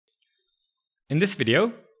In this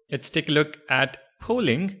video, let's take a look at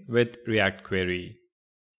polling with React Query.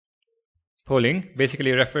 Polling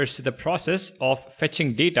basically refers to the process of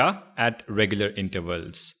fetching data at regular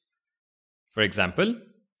intervals. For example,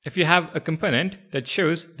 if you have a component that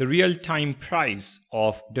shows the real-time price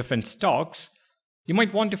of different stocks, you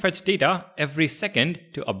might want to fetch data every second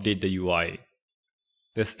to update the UI.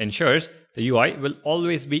 This ensures the UI will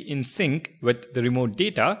always be in sync with the remote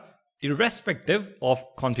data, irrespective of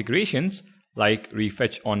configurations like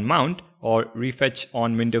refetch on mount or refetch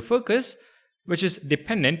on window focus, which is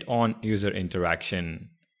dependent on user interaction.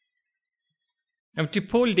 Now, to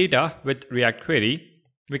poll data with React Query,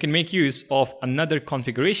 we can make use of another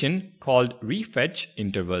configuration called Refetch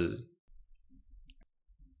Interval.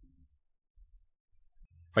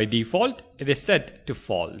 By default, it is set to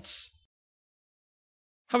false.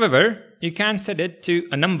 However, you can set it to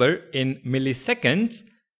a number in milliseconds,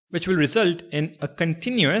 which will result in a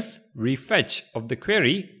continuous refetch of the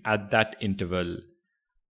query at that interval.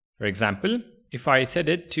 For example, if I set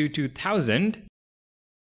it to 2000,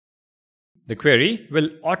 the query will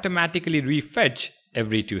automatically refetch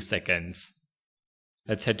every 2 seconds.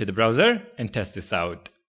 Let's head to the browser and test this out.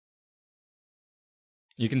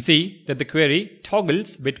 You can see that the query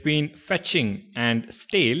toggles between fetching and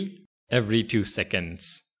stale every 2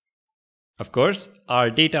 seconds. Of course, our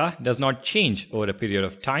data does not change over a period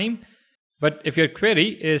of time, but if your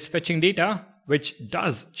query is fetching data which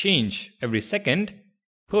does change every second,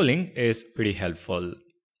 polling is pretty helpful.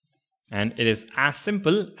 And it is as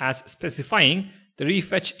simple as specifying the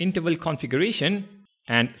refetch interval configuration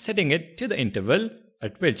and setting it to the interval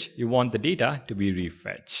at which you want the data to be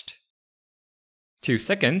refetched. 2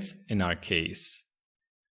 seconds in our case.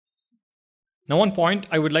 Now, one point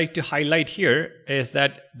I would like to highlight here is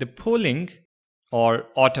that the polling or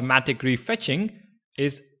automatic refetching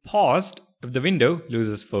is paused if the window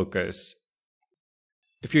loses focus.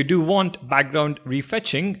 If you do want background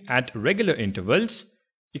refetching at regular intervals,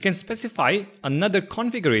 you can specify another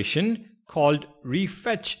configuration called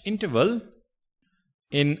Refetch Interval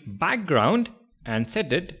in background and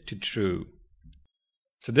set it to true.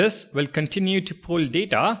 So this will continue to poll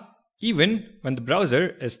data even when the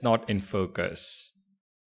browser is not in focus.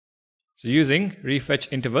 So using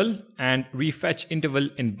Refetch Interval and Refetch Interval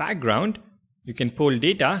in background, you can poll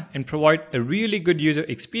data and provide a really good user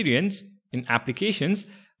experience in applications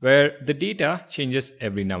where the data changes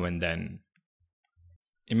every now and then.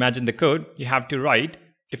 Imagine the code you have to write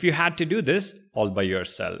if you had to do this all by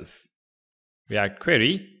yourself. React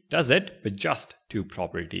Query does it with just 2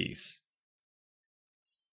 properties.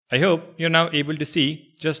 I hope you're now able to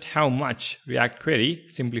see just how much React Query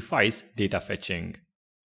simplifies data fetching.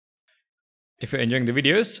 If you're enjoying the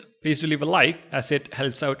videos, please do leave a like as it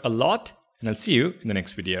helps out a lot, and I'll see you in the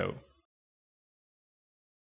next video.